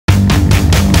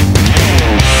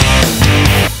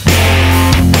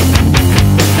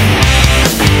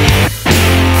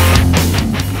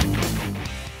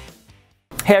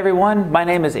Hey everyone, my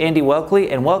name is Andy Welkley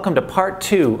and welcome to part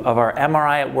 2 of our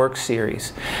MRI at Work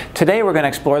series. Today we're going to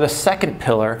explore the second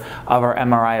pillar of our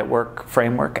MRI at Work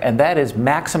framework, and that is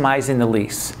maximizing the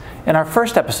lease. In our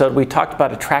first episode we talked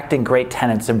about attracting great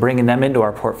tenants and bringing them into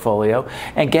our portfolio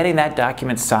and getting that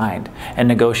document signed and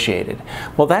negotiated.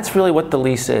 Well, that's really what the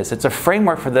lease is. It's a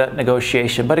framework for the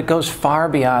negotiation, but it goes far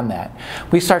beyond that.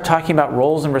 We start talking about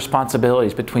roles and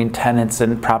responsibilities between tenants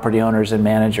and property owners and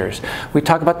managers. We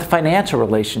talk about the financial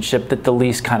relationship that the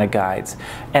lease kind of guides.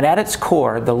 And at its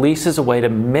core, the lease is a way to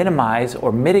minimize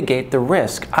or mitigate the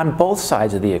risk on both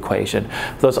sides of the equation.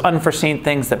 Those unforeseen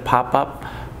things that pop up,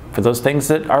 for those things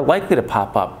that are likely to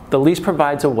pop up, the lease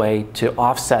provides a way to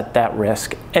offset that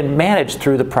risk and manage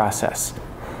through the process.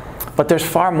 But there's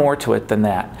far more to it than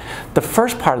that. The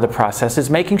first part of the process is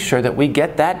making sure that we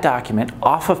get that document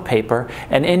off of paper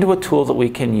and into a tool that we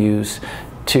can use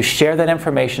to share that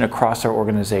information across our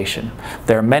organization.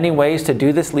 There are many ways to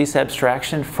do this lease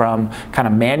abstraction, from kind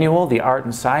of manual, the art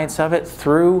and science of it,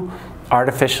 through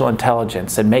artificial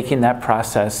intelligence and making that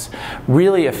process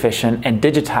really efficient and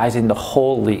digitizing the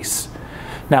whole lease.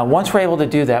 Now, once we're able to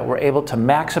do that, we're able to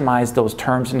maximize those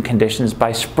terms and conditions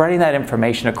by spreading that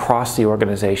information across the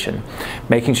organization,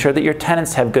 making sure that your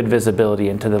tenants have good visibility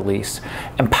into the lease,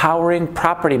 empowering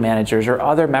property managers or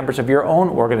other members of your own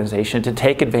organization to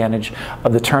take advantage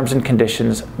of the terms and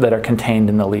conditions that are contained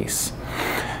in the lease.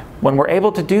 When we're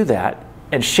able to do that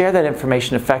and share that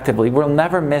information effectively, we'll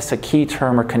never miss a key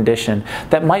term or condition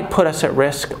that might put us at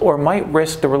risk or might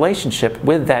risk the relationship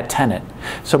with that tenant.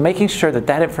 So making sure that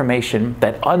that information,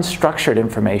 that unstructured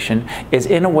information, is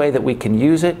in a way that we can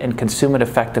use it and consume it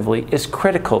effectively is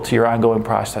critical to your ongoing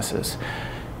processes.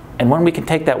 And when we can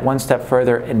take that one step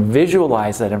further and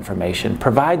visualize that information,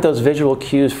 provide those visual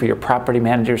cues for your property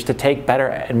managers to take better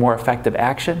and more effective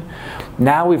action,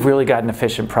 now we've really got an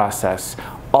efficient process,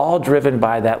 all driven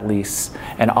by that lease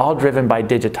and all driven by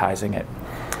digitizing it.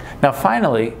 Now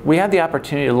finally, we have the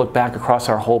opportunity to look back across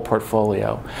our whole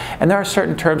portfolio, and there are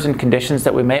certain terms and conditions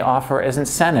that we may offer as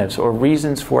incentives or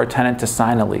reasons for a tenant to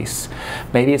sign a lease.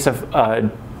 Maybe it's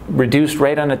a reduced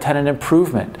rate on a tenant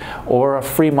improvement or a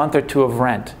free month or two of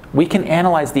rent. We can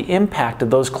analyze the impact of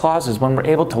those clauses when we're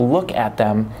able to look at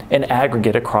them in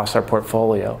aggregate across our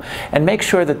portfolio and make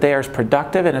sure that they are as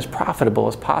productive and as profitable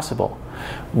as possible,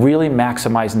 really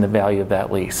maximizing the value of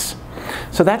that lease.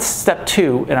 So that's step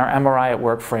 2 in our MRI at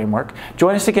Work framework.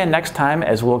 Join us again next time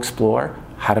as we'll explore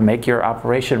how to make your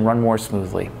operation run more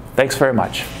smoothly. Thanks very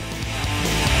much.